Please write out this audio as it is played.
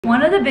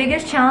One of the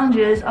biggest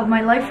challenges of my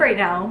life right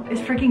now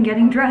is freaking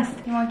getting dressed.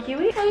 You want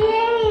kiwi?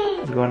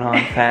 What's going on,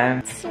 fam?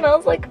 It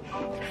smells like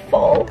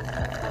fall.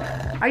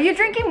 Are you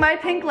drinking my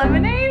pink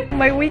lemonade?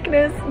 My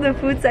weakness, the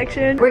food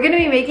section. We're gonna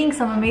be making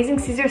some amazing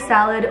Caesar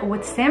salad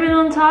with salmon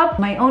on top,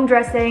 my own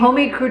dressing,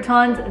 homemade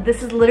croutons.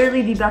 This is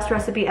literally the best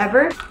recipe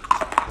ever.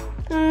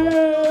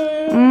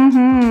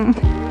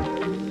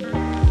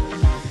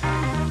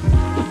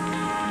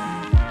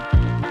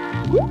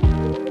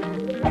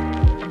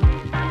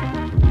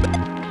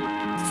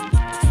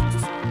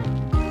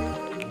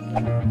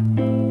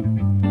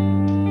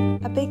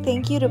 A big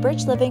thank you to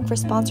Birch Living for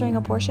sponsoring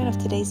a portion of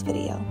today's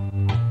video.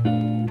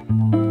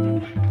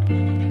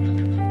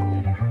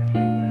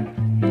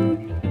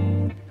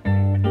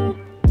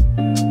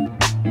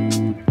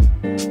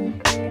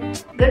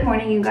 Good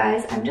morning, you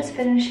guys. I'm just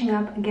finishing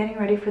up and getting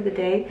ready for the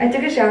day. I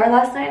took a shower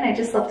last night and I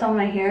just slept on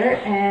my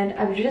hair, and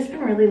I've just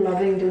been really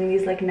loving doing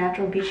these like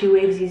natural beachy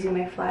waves using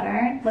my flat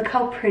iron. Look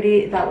how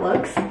pretty that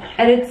looks.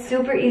 And it's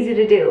super easy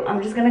to do.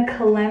 I'm just gonna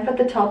clamp at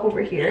the top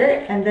over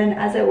here, and then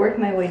as I work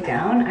my way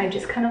down, I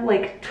just kind of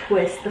like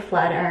twist the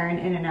flat iron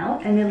in and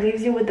out, and it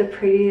leaves you with the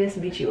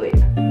prettiest beachy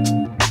wave.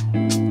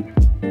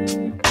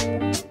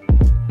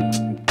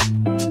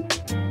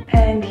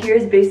 And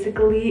here's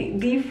basically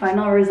the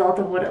final result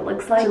of what it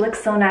looks like. It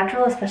looks so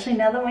natural, especially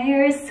now that my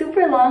hair is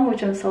super long,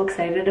 which I'm so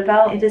excited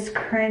about. It is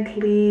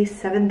currently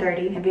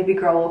 7:30 and baby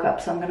girl woke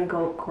up, so I'm gonna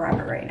go grab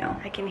her right now.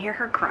 I can hear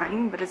her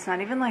crying, but it's not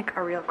even like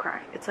a real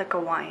cry. It's like a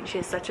whine. She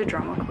is such a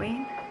drama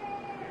queen.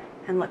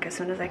 And look, as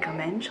soon as I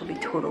come in, she'll be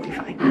totally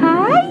fine.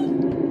 Hi!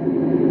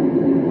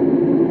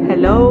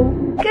 Hello.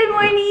 Good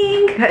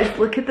morning! Guys,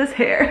 look at this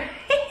hair.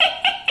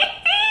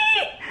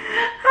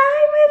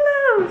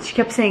 She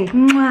kept saying,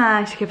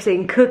 mwah. She kept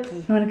saying cookie.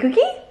 You want a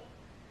cookie?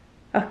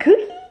 A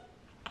cookie?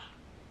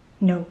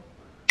 No.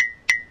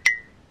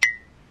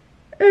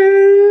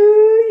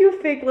 Ooh, you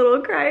fake little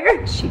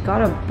crier. She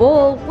got a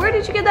bowl. Where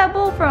did you get that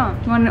bowl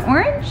from? You want an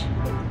orange?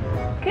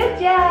 Good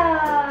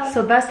job.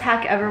 So best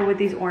hack ever with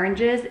these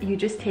oranges, you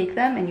just take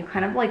them and you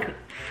kind of like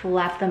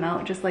flap them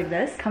out just like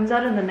this. Comes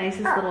out in the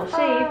nicest little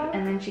shape,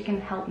 and then she can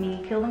help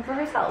me peel them for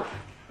herself.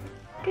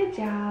 Good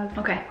job.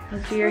 Okay,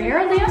 let's do your hair,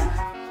 Aaliyah.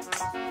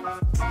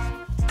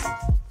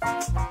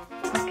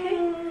 Okay,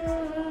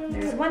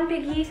 there's one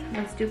piggy.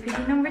 Let's do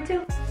piggy number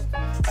 2.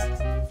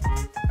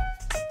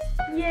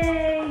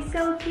 Yay,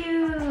 so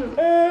cute.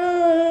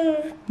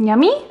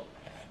 Yummy?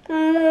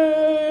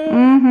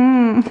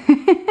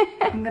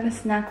 I'm gonna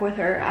snack with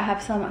her. I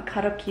have some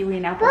cut up kiwi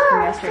and apples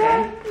from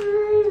yesterday.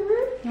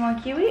 You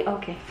want kiwi?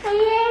 Okay.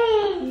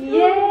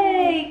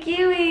 Yay,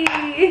 kiwi.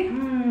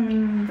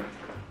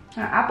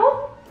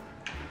 Apple?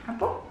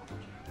 Apple?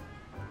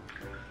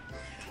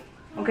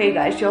 Okay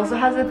guys, she also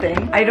has a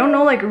thing. I don't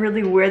know like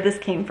really where this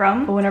came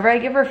from, but whenever I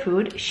give her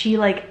food, she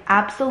like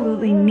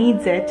absolutely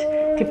needs it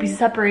to be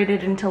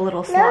separated into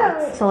little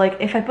slots. So like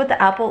if I put the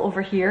apple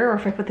over here or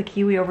if I put the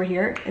kiwi over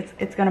here,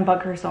 it's gonna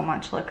bug her so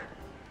much, look.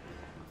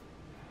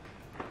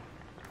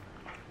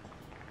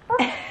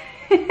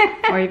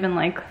 Or even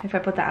like if I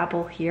put the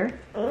apple here.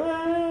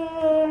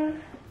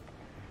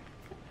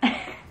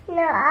 No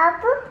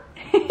apple?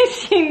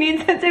 She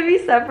needs it to be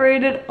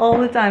separated all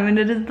the time, and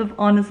it is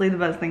honestly the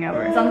best thing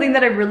ever. Something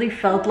that I really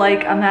felt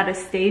like I'm at a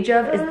stage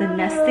of is the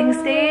nesting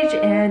stage.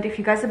 And if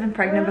you guys have been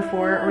pregnant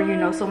before, or you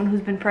know someone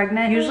who's been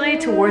pregnant, usually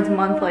towards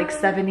month like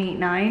 7, 8,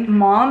 9,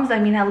 moms, I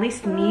mean at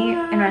least me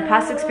in my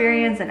past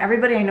experience and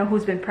everybody I know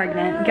who's been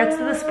pregnant, gets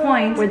to this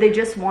point where they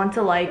just want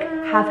to like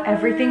have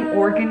everything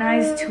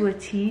organized to a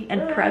T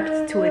and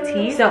prepped to a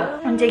T. So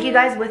I'm gonna take you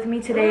guys with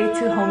me today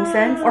to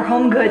HomeSense, or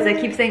HomeGoods. I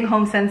keep saying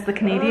HomeSense, the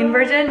Canadian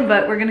version,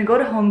 but we're gonna go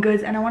to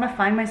HomeGoods, and I want to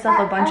find myself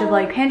a bunch of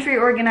like pantry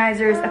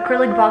organizers,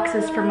 acrylic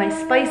boxes for my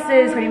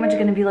spices. Pretty much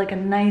gonna be like a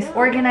nice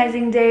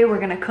organizing day. We're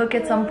gonna cook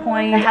at some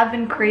point. I have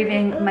been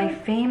craving my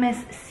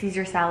famous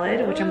Caesar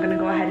salad, which I'm gonna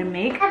go ahead and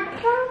make.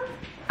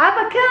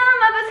 Abba,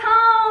 come, Abba's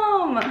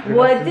home.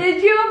 What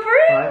did you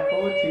bring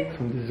me?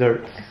 Some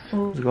desserts.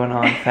 Ooh. What's going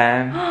on,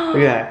 fam?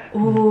 Look at that.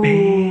 Ooh,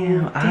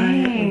 bam.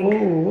 dang.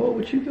 Whoa,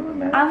 what you doing,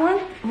 man? I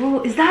want,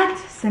 ooh, is that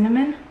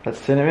cinnamon? That's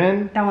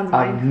cinnamon. That one's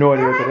I have mine. no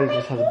idea what that is. It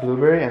just has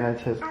blueberry and then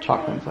it says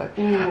chocolate inside.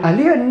 Ooh.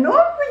 Aliyah, no,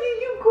 where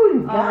you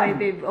going? Oh, wait,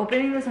 babe,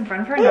 opening this in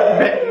front of her?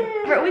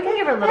 No. We can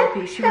give her a little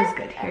piece. She was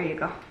good. Here you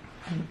go.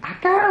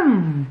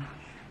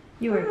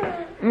 You were good.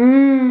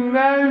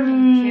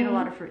 She ate a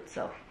lot of fruit,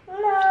 so.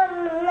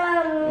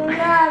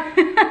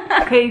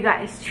 Okay, you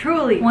guys,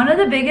 truly one of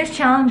the biggest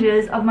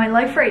challenges of my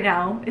life right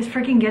now is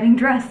freaking getting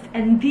dressed.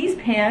 And these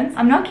pants,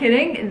 I'm not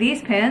kidding,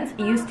 these pants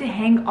used to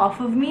hang off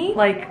of me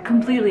like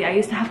completely. I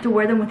used to have to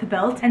wear them with a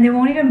belt, and they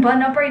won't even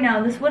button up right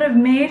now. This would have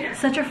made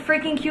such a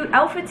freaking cute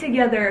outfit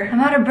together. I'm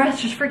out of breath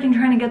just freaking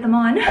trying to get them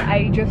on.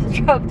 I just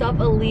dropped off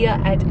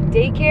Aaliyah at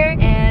daycare,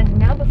 and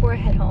now before I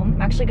head home,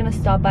 I'm actually gonna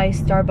stop by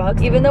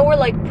Starbucks. Even though we're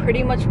like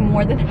pretty much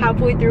more than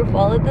halfway through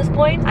fall at this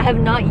point, I have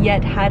not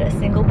yet had a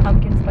single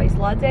pumpkin spice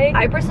latte.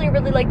 I personally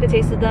really like the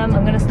taste of them, so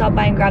I'm gonna stop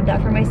by and grab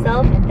that for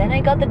myself. And then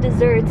I got the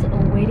desserts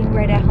waiting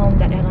right at home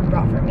that Ellen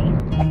brought for me.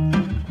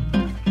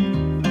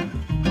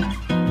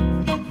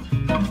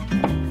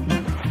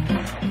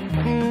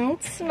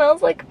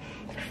 smells like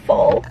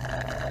fall.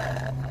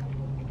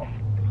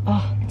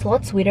 Oh, it's a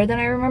lot sweeter than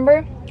I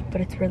remember, but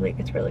it's really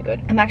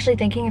good. I'm actually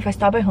thinking if I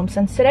stop by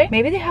HomeSense today,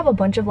 maybe they have a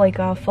bunch of like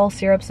fall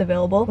syrups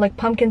available, like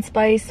pumpkin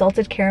spice,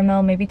 salted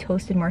caramel, maybe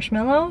toasted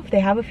marshmallow. If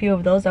they have a few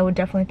of those, I would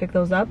definitely pick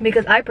those up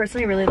because I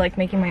personally really like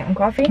making my own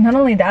coffee. Not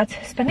only that,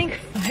 spending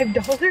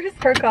 $5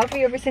 per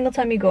coffee every single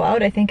time you go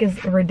out, I think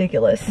is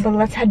ridiculous. But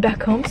let's head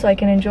back home so I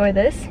can enjoy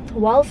this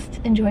whilst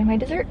enjoying my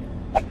dessert.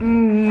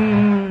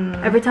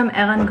 Every time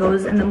Eran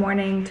goes in the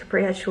morning to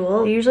pray at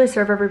shul, they usually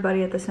serve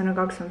everybody at the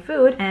synagogue some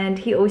food, and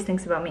he always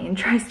thinks about me and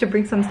tries to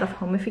bring some stuff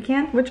home if he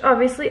can, which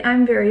obviously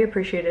I'm very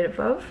appreciative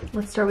of.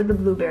 Let's start with the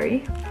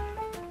blueberry.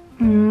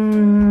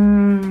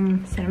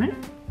 Cinnamon.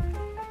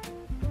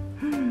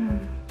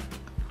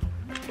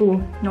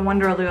 Ooh, no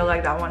wonder I really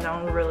like that one. That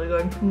one's really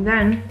good. And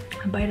then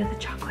a bite of the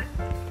chocolate.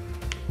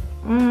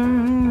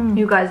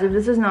 You guys, if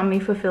this is not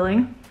me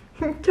fulfilling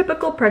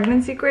typical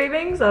pregnancy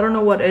cravings, I don't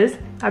know what is.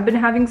 I've been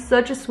having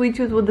such a sweet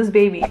tooth with this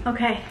baby.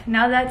 Okay,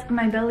 now that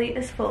my belly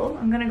is full,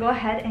 I'm gonna go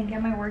ahead and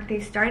get my workday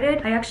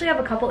started. I actually have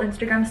a couple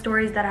Instagram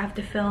stories that I have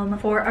to film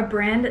for a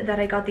brand that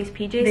I got these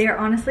PJs. They are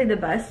honestly the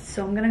best,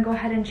 so I'm gonna go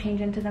ahead and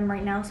change into them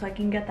right now so I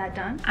can get that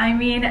done. I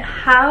mean,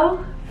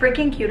 how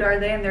freaking cute are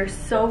they? And they're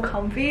so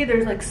comfy.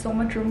 There's like so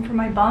much room for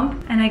my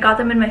bump, and I got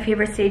them in my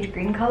favorite sage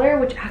green color,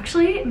 which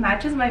actually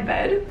matches my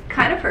bed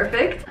kind of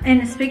perfect.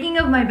 And speaking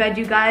of my bed,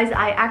 you guys,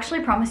 I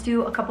actually promised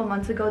you a couple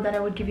months ago that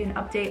I would give you an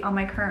update on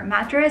my current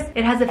mattress.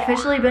 It has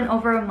officially been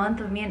over a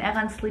month of me and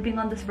Eran sleeping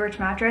on this Birch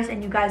mattress,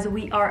 and you guys,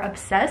 we are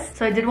obsessed.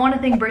 So I did want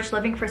to thank Birch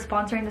Living for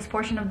sponsoring this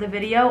portion of the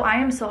video. I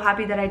am so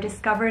happy that I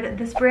discovered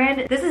this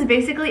brand. This is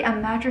basically a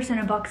mattress in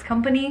a box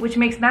company which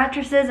makes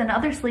mattresses and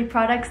other sleep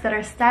products that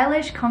are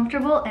stylish,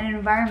 comfortable, and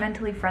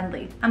environmentally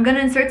friendly. I'm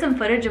gonna insert some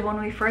footage of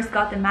when we first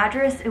got the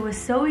mattress. It was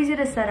so easy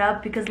to set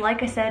up because,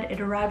 like I said,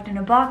 it arrived in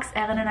a box.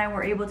 Eran and I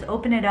were able to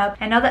open it up,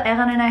 and now that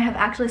Eran and I have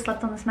actually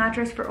slept on this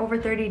mattress for over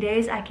 30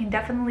 days, I can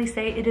definitely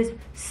say it is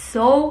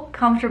so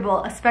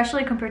comfortable,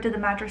 especially compared to the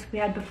mattress we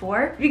had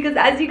before. Because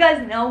as you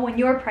guys know, when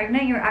you're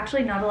pregnant, you're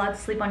actually not allowed to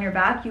sleep on your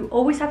back. You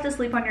always have to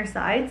sleep on your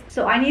sides.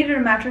 So I needed a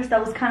mattress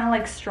that was kind of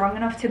like strong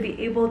enough to be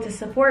able to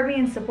support me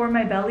and support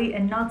my belly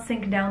and not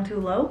sink down too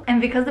low. And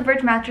because the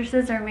Birch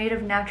mattresses are made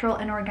of natural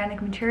and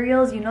organic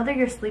materials, you know that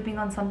you're sleeping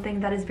on something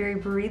that is very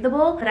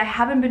breathable. But I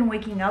haven't been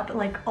waking up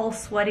like all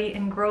sweaty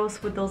and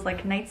gross with those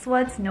like night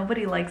sweats.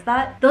 Nobody likes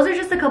that. Those are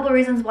just a couple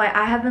reasons why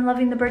I have been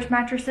loving the Birch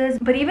mattresses.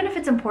 But even if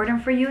it's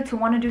important for you to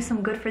want to do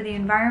some good for the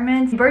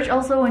environment, Birch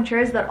also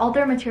ensures that all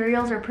their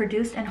materials are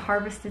produced and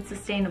harvested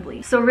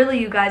sustainably. So really,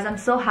 you guys, I'm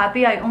so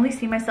happy. I only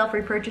see myself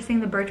repurchasing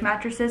the Birch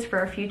mattresses for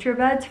our future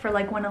beds, for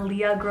like when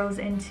Aaliyah grows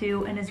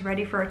into and is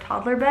ready for a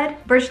toddler bed.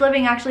 Birch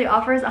Living actually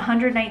offers a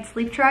 100-night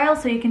sleep trial,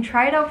 so you can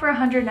try it out for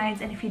 100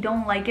 nights, and if you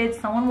don't like it,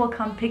 someone will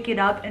come pick it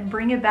up and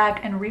bring it back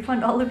and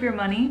refund all of your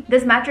money.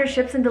 This mattress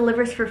ships and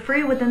delivers for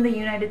free within the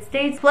United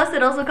States. Plus,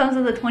 it also comes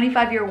with a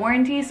 25-year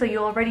warranty, so you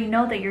already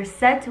know that you're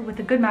set with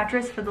a good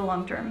mattress for the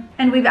long term.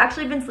 And we've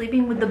actually been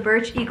sleeping with the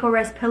Birch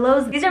EcoRest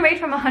pillows. These are made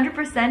from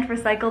 100%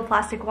 recycled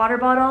plastic water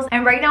bottles,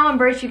 and right now on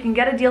Birch you can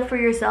get a deal for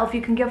yourself.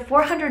 You can get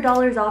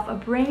 $400 off a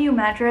brand new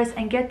mattress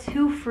and get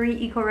 2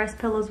 free EcoRest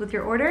pillows with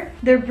your order.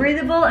 They're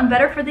breathable and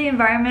better for the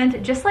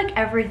environment, just like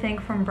everything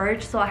from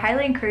Birch, so I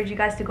highly encourage you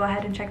guys to go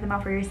ahead and check them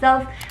out for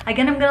yourself.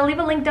 Again, I'm gonna leave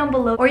a link down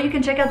below, or you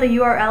can check out the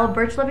URL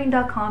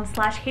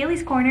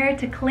birchliving.com/haleyscorner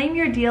to claim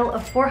your deal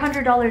of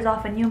 $400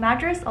 off a new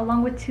mattress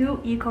along with 2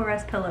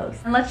 EcoRest pillows.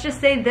 And let's just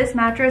say this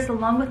mattress,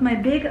 along with my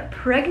big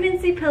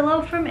pregnancy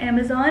pillow from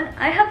Amazon,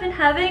 I have been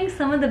having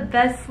some of the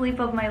best sleep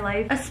of my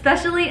life,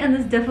 especially in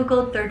this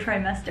difficult 3rd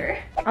trimester.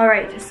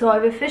 Alright, so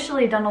I've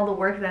officially done all the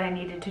work that I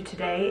needed to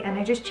today, and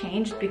I just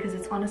changed because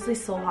it's honestly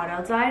so hot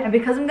outside. And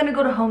because I'm gonna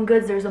go to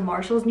HomeGoods, there's a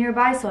Marshall's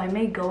nearby, so I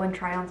may go and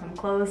try on some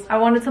clothes. I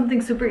wanted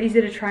something super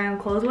easy to try on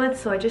clothes with,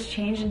 so I just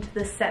changed into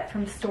this set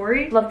from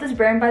Story. Love this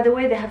brand, by the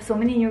way. They have so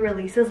many new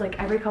releases.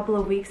 Like every couple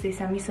of weeks they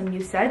send me some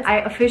new sets. I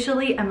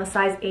officially am a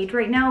size 8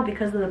 right now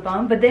because of the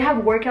bump, but they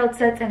have workout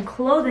sets and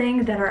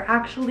clothing that are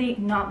actually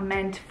not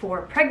meant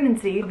for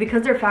pregnancy. But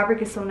because their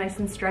fabric is so nice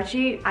and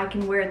stretchy, I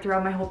can wear it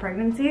throughout my whole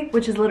pregnancy,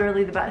 which is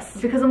literally the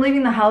best. Because I'm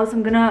leaving the house,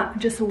 I'm gonna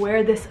just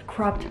wear this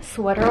cropped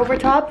sweater over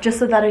top just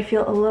so that I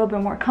feel a little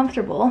bit more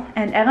comfortable.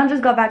 And Eran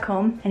just got back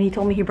home and he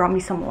told me he brought me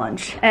some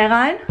lunch.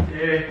 Eran?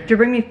 Yeah. Did you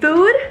bring me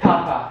food?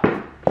 Papa.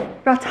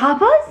 Brought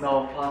tapas?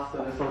 No, pasta.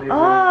 That's only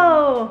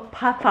Oh,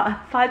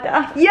 papa,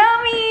 fada.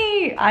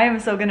 Yummy! I am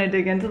so gonna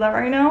dig into that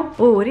right now.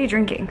 Oh, what are you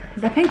drinking?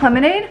 Is that pink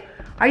lemonade?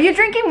 Are you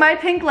drinking my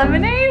pink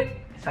lemonade?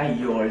 It's not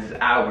yours,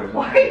 it's ours.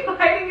 Why are you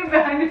hiding it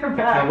behind your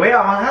back? Wait,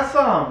 I want to have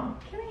some.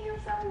 Can I have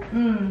some?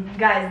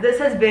 Guys, this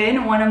has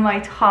been one of my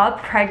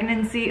top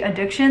pregnancy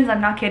addictions.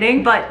 I'm not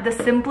kidding. But the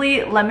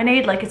Simply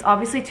lemonade, like, it's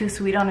obviously too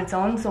sweet on its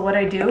own. So what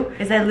I do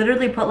is I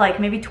literally put like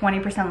maybe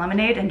 20%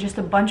 lemonade and just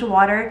a bunch of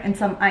water and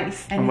some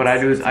ice. And what I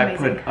do is I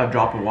put a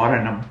drop of water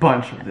and a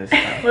bunch of this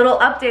stuff. Little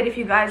update, if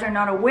you guys are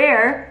not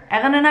aware,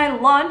 Erin and I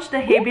launched the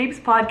Hey Babes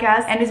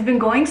podcast and it's been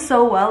going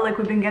so well. Like,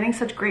 we've been getting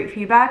such great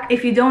feedback.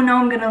 If you don't know,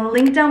 I'm gonna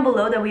link down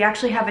below that we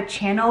actually have a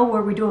channel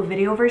where we do a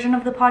video version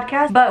of the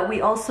podcast, but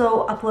we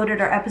also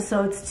uploaded our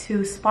episodes to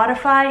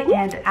Spotify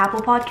and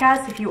Apple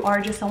Podcasts if you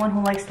are just someone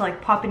who likes to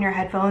like pop in your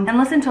headphones and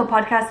listen to a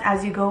podcast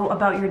as you go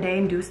about your day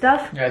and do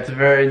stuff. Yeah, it's a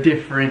very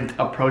different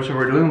approach that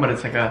we're doing, but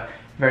it's like a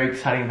very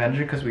exciting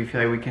venture because we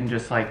feel like we can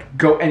just like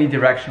go any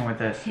direction with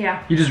this.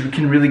 Yeah. You just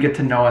can really get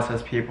to know us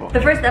as people.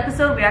 The first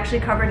episode, we actually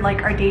covered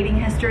like our dating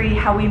history,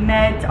 how we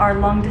met, our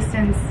long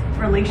distance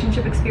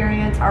relationship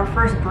experience, our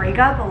first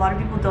breakup. A lot of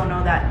people don't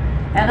know that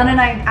Erin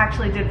and I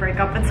actually did break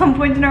up at some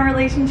point in our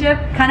relationship,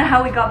 kind of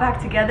how we got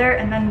back together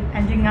and then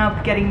ending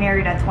up getting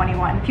married at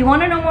 21. If you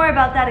want to know more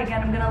about that,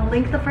 again, I'm gonna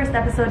link the first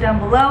episode down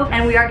below,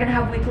 and we are gonna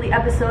have weekly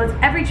episodes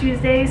every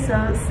Tuesday,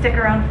 so stick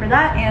around for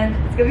that and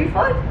it's gonna be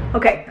fun.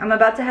 Okay, I'm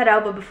about to head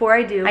out, but before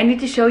I do, I need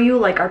to show you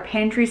like our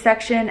pantry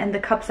section and the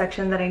cup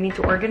section that I need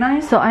to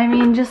organize. So I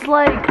mean, just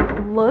like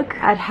look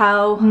at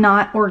how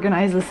not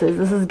organized this is.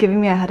 This is giving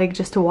me a headache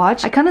just to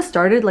watch. I kind of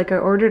started, like I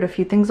ordered a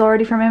few things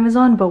already from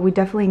Amazon, but we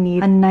definitely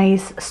need a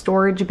nice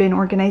storage bin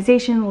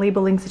organization,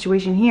 labeling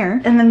situation here.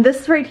 And then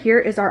this right here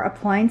is our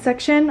appliance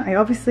section. I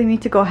obviously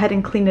need to go ahead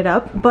and clean it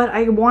up, but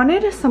I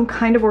wanted some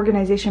kind of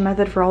organization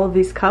method for all of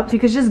these cups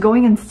because just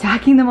going and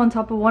stacking them on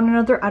top of one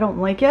another, I don't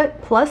like it.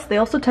 Plus, they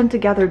also tend to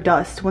gather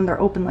dust when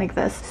they're open like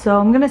this. So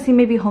I'm gonna see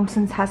maybe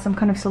HomeSense has some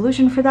kind of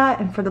solution for that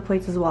and for the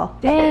plates as well.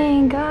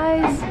 Dang,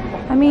 guys.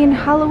 I mean,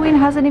 Halloween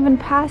hasn't even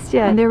passed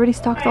yet and they already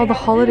stocked all the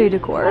holiday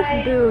decor.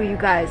 Boo, you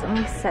guys, I'm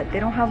upset. They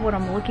don't have what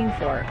I'm looking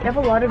for. They have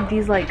a lot of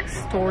these like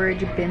storage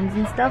bins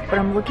and stuff, but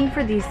I'm looking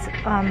for these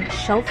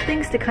shelf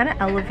things to kind of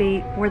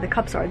elevate where the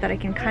cups are, that I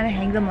can kind of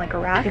hang them like a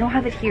rack. They don't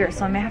have it here,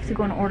 so I may have to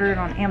go and order it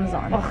on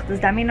Amazon. Ugh, does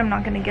that mean I'm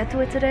not gonna get to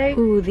it today?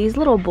 Ooh, these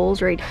little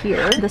bowls right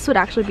here. This would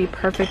actually be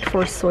perfect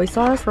for soy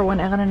sauce for when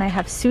Erin and I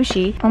have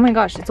sushi. Oh my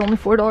gosh, it's only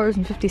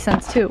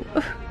 $4.50 too.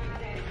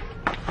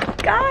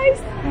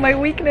 Guys, my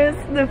weakness,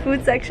 the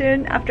food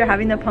section. After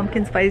having the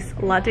pumpkin spice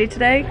latte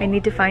today, I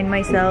need to find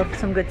myself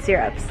some good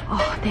syrups.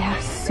 Oh, they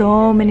have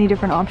so many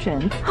different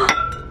options.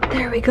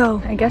 There we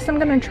go. I guess I'm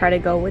gonna try to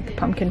go with the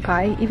pumpkin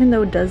pie, even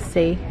though it does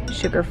say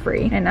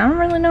sugar-free. And I don't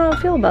really know how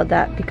I feel about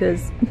that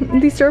because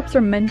these syrups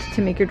are meant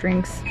to make your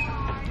drinks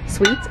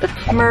sweet.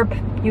 Merp,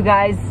 you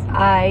guys,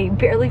 I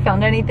barely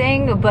found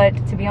anything, but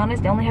to be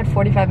honest, I only had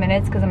 45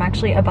 minutes because I'm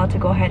actually about to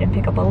go ahead and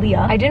pick up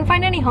Aaliyah. I didn't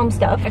find any home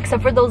stuff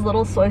except for those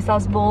little soy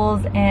sauce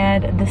bowls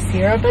and the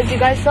syrup as you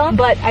guys saw,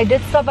 but I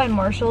did stop by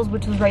Marshall's,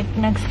 which was right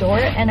next door,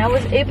 and I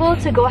was able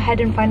to go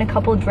ahead and find a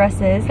couple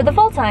dresses for the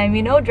fall time,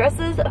 you know,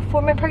 dresses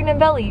for my pregnant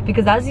belly,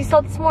 because as you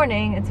saw this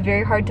morning, it's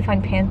very hard to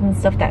find pants and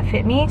stuff that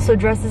fit me, so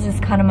dresses is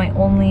kind of my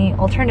only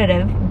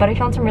alternative, but I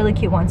found some really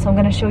cute ones, so I'm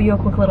gonna show you a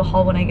quick little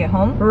haul when I get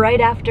home,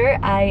 right after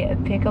I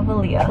pick up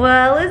Aaliyah.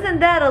 Well, isn't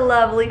that a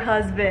lovely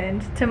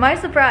husband? To my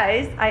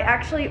surprise, I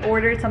actually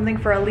ordered something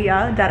for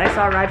Aaliyah that I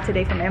saw arrive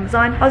today from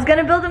Amazon. I was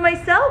gonna build it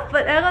myself,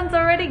 but Erin's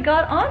already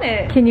got on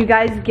it. Can you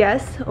guys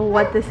guess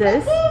what this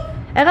is?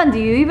 Erin, do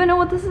you even know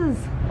what this is?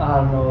 I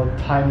don't know,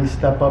 tiny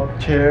step-up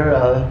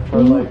chair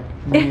for like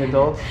many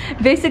adults.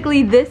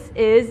 Basically,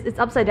 it's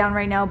upside down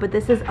right now, but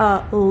this is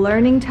a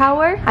learning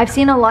tower. I've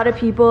seen a lot of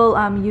people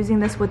using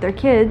this with their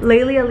kids.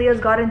 Lately, Aaliyah's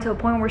gotten to a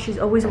point where she's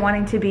always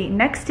wanting to be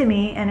next to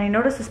me, and I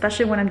notice,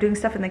 especially when I'm doing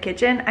stuff in the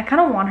kitchen, I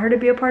kind of want her to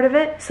be a part of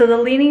it. So the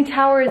leaning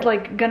tower is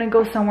like gonna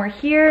go somewhere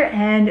here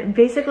and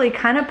basically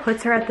kind of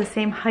puts her at the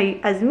same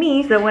height as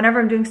me, so that whenever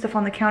I'm doing stuff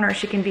on the counter,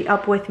 she can be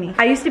up with me.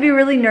 I used to be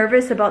really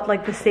nervous about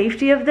like the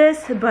safety of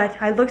this, but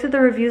I looked at the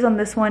reviews on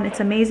this one.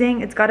 It's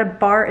amazing. It's got a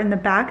bar in the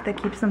back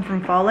that keeps them from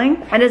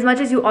falling, and as much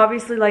as you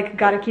obviously like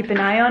gotta keep an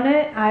eye on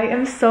it, I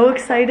am so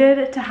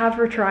excited to have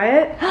her try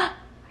it. Are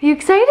you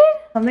excited?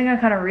 Something I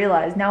kind of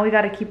realized, now we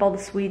gotta keep all the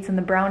sweets and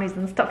the brownies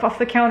and stuff off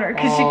the counter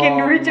because she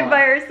can reach it by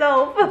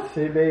herself.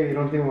 Say babe, you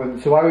don't think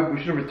we so why we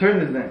should return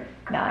this then?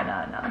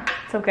 No,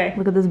 it's okay.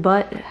 Look at this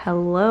butt.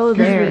 Hello.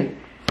 Excuse there me.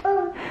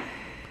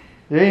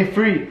 It ain't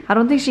free. I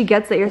don't think she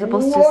gets that you're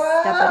supposed to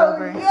step it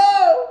over.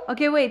 Yo!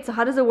 Okay, wait, so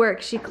how does it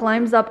work? She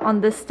climbs up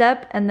on this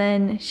step and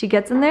then she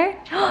gets in there?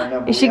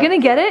 No, is she gonna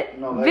get it?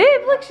 No,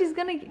 babe, look, she's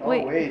gonna... No,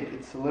 wait,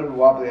 it's a little bit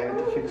wobbly. I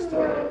need to fix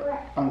the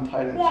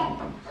untighten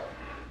something.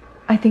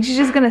 I think she's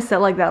just gonna sit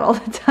like that all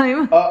the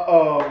time.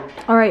 Uh-oh.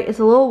 All right, it's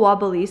a little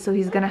wobbly, so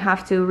he's gonna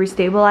have to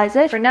restabilize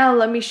it. For now,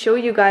 let me show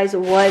you guys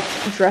what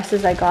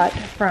dresses I got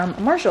from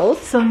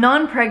Marshall's. So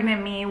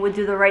non-pregnant me would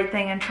do the right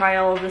thing and try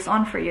all of this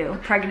on for you.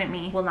 Pregnant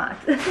me will not.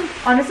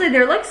 Honestly,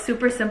 they're like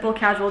super simple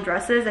casual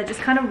dresses. I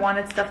just kind of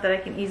wanted stuff that I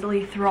can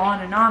easily throw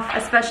on and off,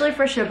 especially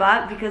for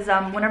Shabbat, because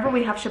whenever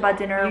we have Shabbat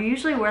dinner, we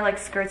usually wear like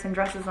skirts and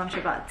dresses on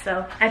Shabbat.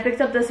 So I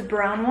picked up this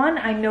brown one.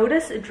 I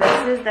noticed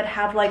dresses that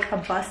have like a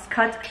bust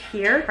cut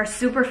here are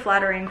super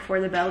flattering for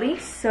the belly.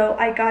 So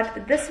I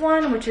got this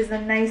one, which is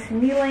a nice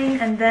kneeling,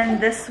 and then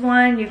this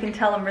one, you can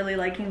tell I'm really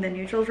liking the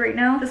neutrals right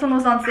now. This one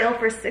was on sale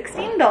for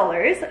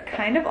 $16,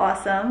 kind of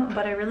awesome,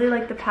 but I really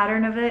like the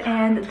pattern of it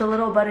and the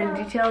little button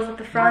details at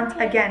the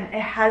front. Again,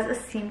 it has a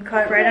seam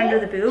cut right under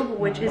the boob,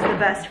 which is the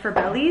best for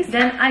bellies.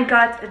 Then I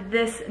got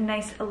this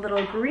nice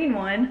little green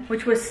one,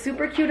 which was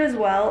super cute as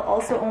well,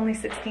 also only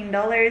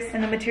 $16,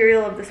 and the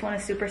material of this one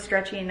is super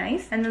stretchy and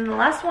nice. And then the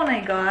last one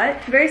I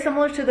got, very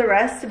similar to the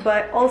rest,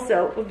 but also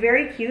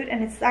very cute,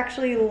 and it's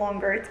actually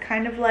longer. It's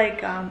kind of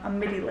like a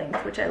midi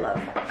length, which I love.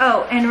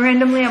 Oh, and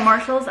randomly at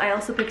Marshall's, I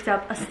also picked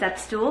up a step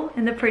stool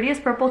in the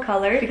prettiest purple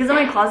color. Because in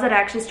my closet, I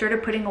actually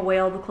started putting away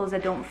all the clothes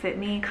that don't fit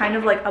me, kind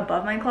of like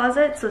above my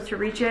closet. So to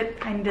reach it,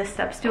 I need a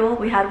step stool.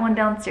 We had one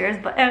downstairs,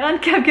 but Eran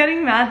kept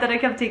getting mad that I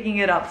kept taking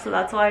it up. So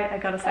that's why I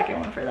got a second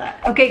one for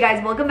that. Okay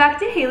guys, welcome back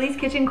to Haley's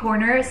Kitchen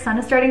Corner. Sun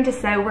is starting to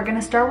set. We're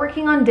gonna start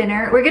working on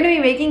dinner. We're gonna be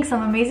making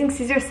some amazing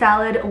Caesar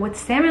salad with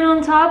salmon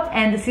on top,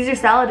 and the Caesar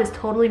salad is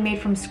totally made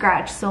from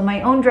scratch. So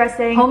my own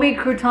dressing, homemade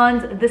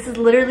croutons. This is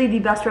literally the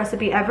best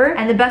recipe ever.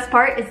 And the best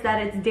part is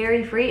that it's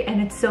dairy free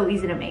and it's so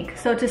easy to make.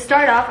 So to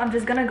start off, I'm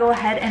just gonna go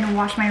ahead and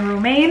wash my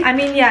romaine. I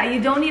mean, yeah,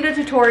 you don't need a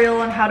tutorial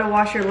on how to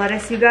wash your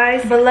lettuce, you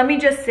guys, but let me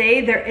just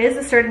say there is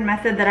a certain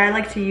method that I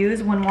like to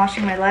use when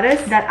washing my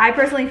lettuce that I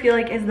personally feel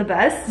like is the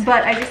best.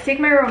 But I just take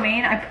my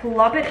romaine, I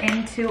plop it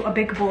into a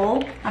big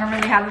bowl. I don't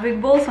really have a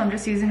big bowl, so I'm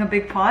just using a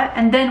big pot.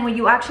 And then what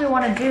you actually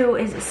want to do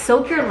is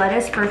soak your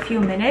lettuce for a few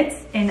minutes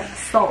in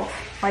salt.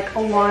 Like a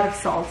lot of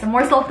salt. The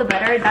more salt, the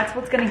better. That's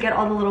what's gonna get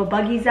all the little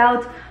buggies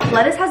out.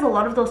 Lettuce has a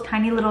lot of those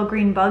tiny little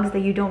green bugs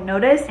that you don't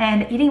notice,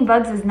 and eating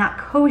bugs is not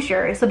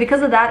kosher. So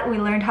because of that, we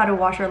learned how to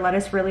wash our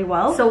lettuce really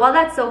well. So while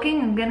that's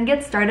soaking, I'm gonna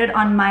get started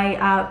on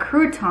my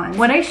croutons.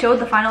 When I showed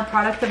the final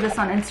product of this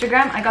on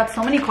Instagram, I got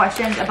so many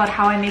questions about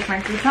how I make my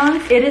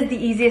croutons. It is the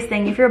easiest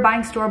thing. If you're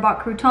buying store-bought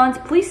croutons,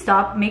 please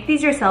stop. Make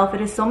these yourself. It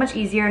is so much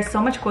easier,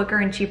 so much quicker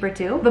and cheaper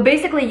too. But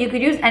basically, you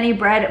could use any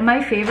bread.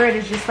 My favorite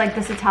is just like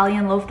this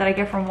Italian loaf that I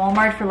get from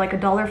Walmart for like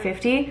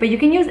 $1.50, but you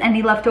can use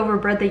any leftover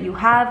bread that you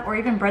have, or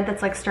even bread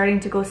that's like starting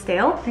to go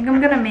stale. I think I'm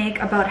gonna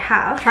make about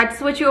half. Tried to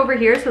switch you over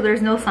here so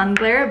there's no sun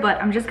glare,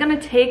 but I'm just gonna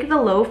take the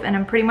loaf and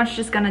I'm pretty much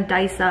just gonna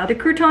dice up the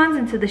croutons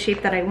into the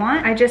shape that I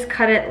want. I just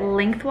cut it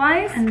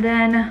lengthwise and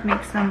then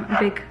make some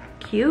big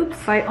cubes.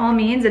 By all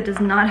means, it does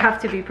not have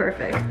to be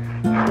perfect.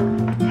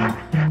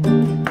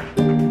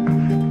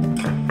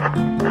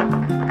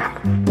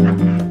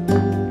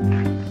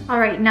 All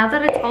right, now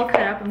that it's all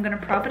cut up, I'm gonna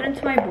prop it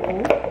into my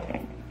bowl.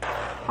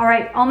 All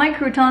right, all my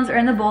croutons are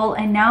in the bowl,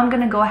 and now I'm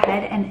gonna go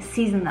ahead and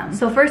season them.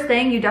 So first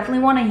thing, you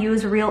definitely wanna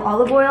use real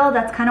olive oil.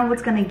 That's kind of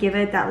what's gonna give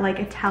it that like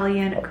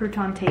Italian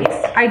crouton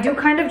taste. I do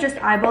kind of just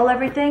eyeball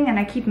everything, and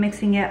I keep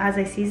mixing it as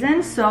I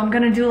season. So I'm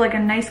gonna do like a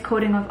nice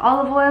coating of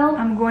olive oil.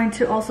 I'm going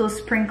to also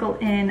sprinkle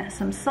in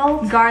some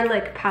salt.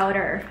 Garlic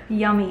powder,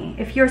 yummy.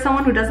 If you're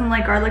someone who doesn't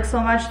like garlic so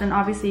much, then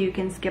obviously you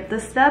can skip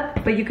this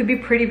step, but you could be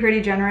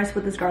pretty generous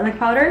with this garlic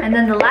powder. And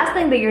then the last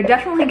thing that you're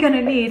definitely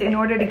gonna need in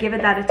order to give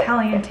it that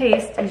Italian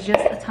taste is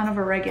just a ton of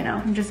oregano.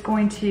 I'm just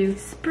going to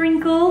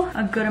sprinkle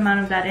a good amount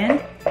of that in.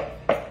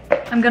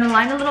 I'm gonna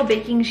line a little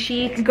baking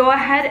sheet. Go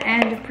ahead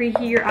and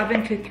preheat your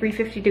oven to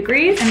 350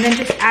 degrees, and then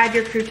just add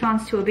your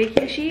croutons to a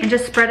baking sheet and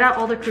just spread out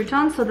all the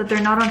croutons so that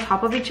they're not on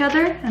top of each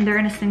other and they're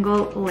in a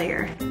single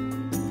layer.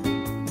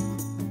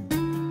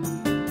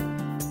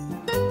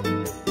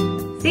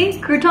 See,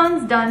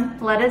 croutons done,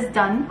 lettuce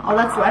done. All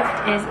that's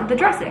left is the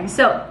dressing.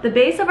 So the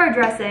base of our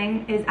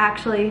dressing is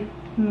actually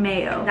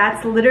mayo.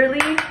 That's literally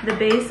the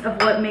base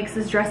of what makes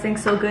this dressing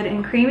so good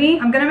and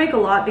creamy. I'm gonna make a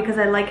lot because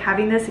I like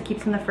having this. It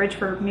keeps in the fridge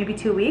for maybe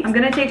 2 weeks. I'm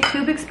gonna take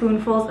 2 big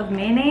spoonfuls of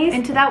mayonnaise.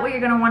 Into that, what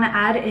you're gonna wanna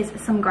add is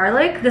some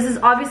garlic. This is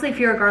obviously if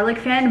you're a garlic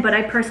fan, but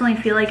I personally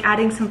feel like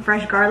adding some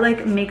fresh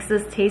garlic makes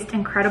this taste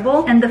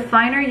incredible. And the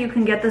finer you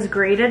can get this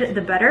grated,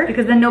 the better,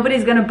 because then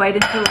nobody's gonna bite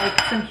into like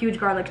some huge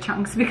garlic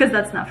chunks, because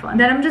that's not fun.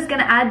 Then I'm just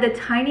gonna add the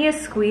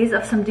tiniest squeeze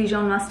of some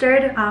Dijon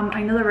mustard.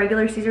 I know the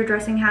regular Caesar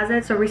dressing has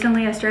it, so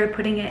recently I started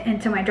putting it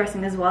into my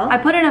dressing as well. I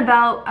put in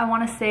about, I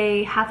want to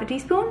say, half a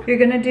teaspoon. You're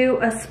gonna do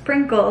a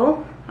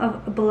sprinkle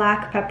of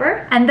black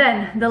pepper. And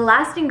then the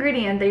last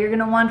ingredient that you're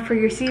gonna want for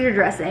your Caesar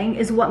dressing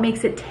is what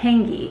makes it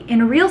tangy.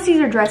 In real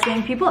Caesar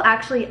dressing, people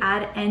actually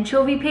add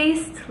anchovy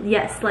paste.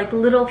 Yes, like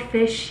little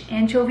fish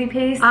anchovy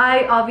paste.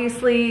 I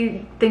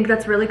obviously think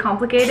that's really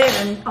complicated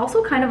and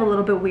also kind of a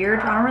little bit weird.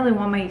 I don't really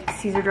want my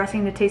Caesar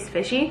dressing to taste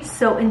fishy.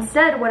 So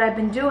instead, what I've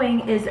been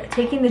doing is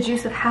taking the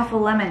juice of half a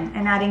lemon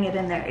and adding it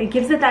in there. It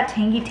gives it that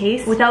tangy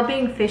taste without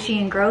being fishy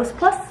and gross.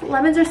 Plus,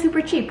 lemons are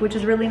super cheap, which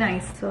is really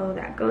nice. So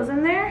that goes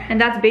in there.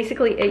 And that's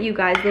basically it, you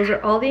guys. Those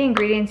are all the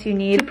ingredients you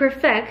need to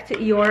perfect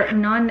your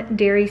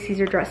non-dairy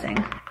Caesar dressing.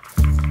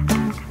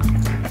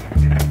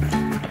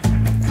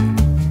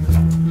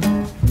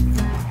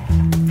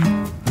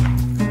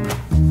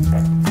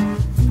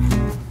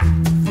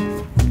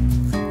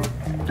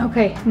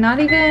 Okay, not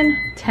even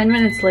 10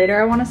 minutes later,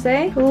 I want to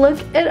say. Look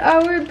at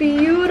our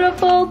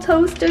beautiful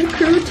toasted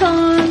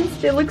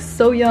croutons. They look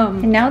so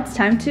yum. And now it's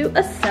time to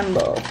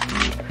assemble.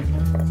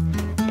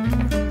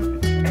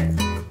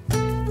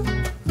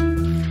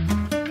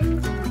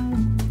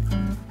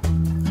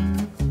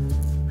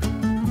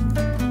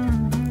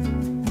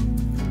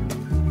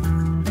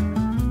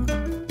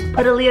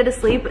 put Aaliyah to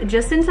sleep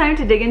just in time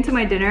to dig into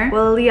my dinner.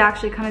 Well, Aaliyah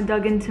actually kind of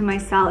dug into my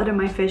salad and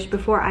my fish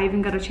before I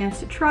even got a chance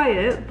to try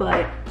it,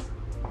 but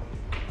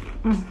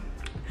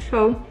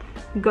so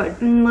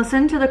good.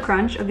 Listen to the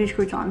crunch of these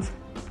croutons.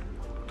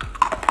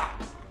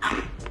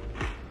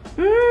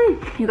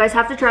 You guys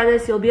have to try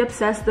this. You'll be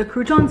obsessed. The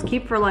croutons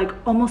keep for like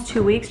almost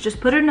 2 weeks. Just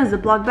put it in a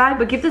Ziploc bag,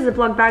 but keep the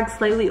Ziploc bag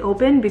slightly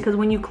open because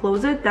when you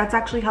close it, that's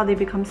actually how they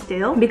become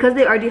stale. Because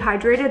they are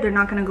dehydrated, they're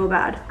not gonna go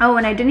bad. Oh,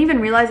 and I didn't even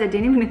realize, I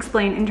didn't even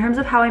explain in terms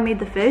of how I made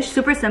the fish.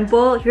 Super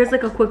simple. Here's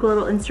like a quick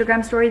little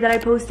Instagram story that I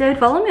posted.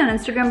 Follow me on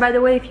Instagram, by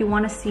the way, if you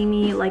want to see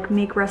me like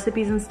make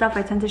recipes and stuff.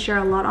 I tend to share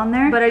a lot on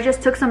there. But I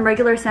just took some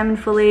regular salmon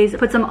fillets,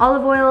 put some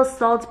olive oil,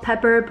 salt,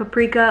 pepper,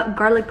 paprika,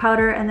 garlic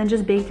powder, and then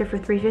just baked it for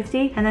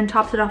 350 and then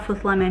topped it off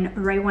with lemon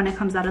right when it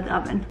comes out of the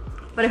oven.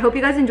 But I hope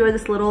you guys enjoy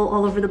this little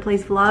all over the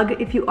place vlog.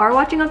 If you are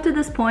watching up to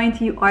this point,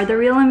 you are the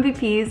real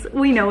MVPs.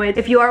 We know it.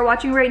 If you are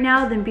watching right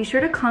now, then be sure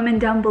to comment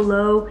down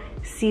below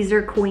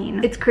Caesar Queen.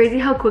 It's crazy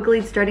how quickly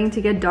it's starting to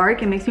get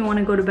dark. It makes me want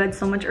to go to bed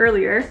so much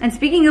earlier. And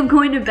speaking of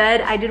going to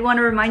bed, I did want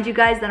to remind you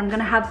guys that I'm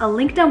gonna have a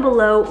link down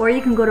below, or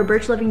you can go to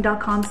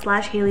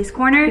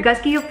birchliving.com/haleyscorner. You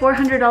guys can get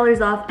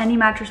 $400 off any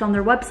mattress on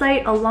their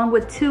website, along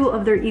with 2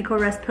 of their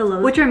eco-rest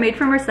pillows, which are made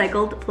from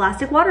recycled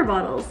plastic water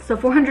bottles. So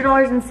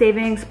 $400 in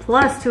savings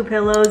plus 2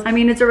 pillows. I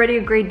mean, it's already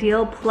a great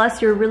deal.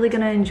 Plus, you're really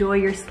gonna enjoy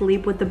your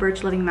sleep with the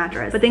Birch Living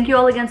mattress. But thank you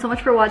all again so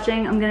much for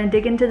watching. I'm gonna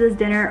dig into this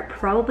dinner,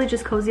 probably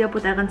just cozy up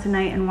with Eran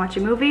tonight and watch a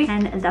movie,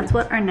 and that's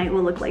what our night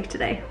will look like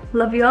today.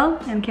 Love you all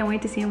and can't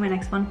wait to see you in my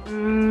next one.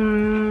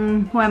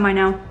 Who am I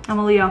now? I'm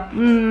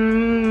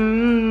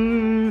Aaliyah.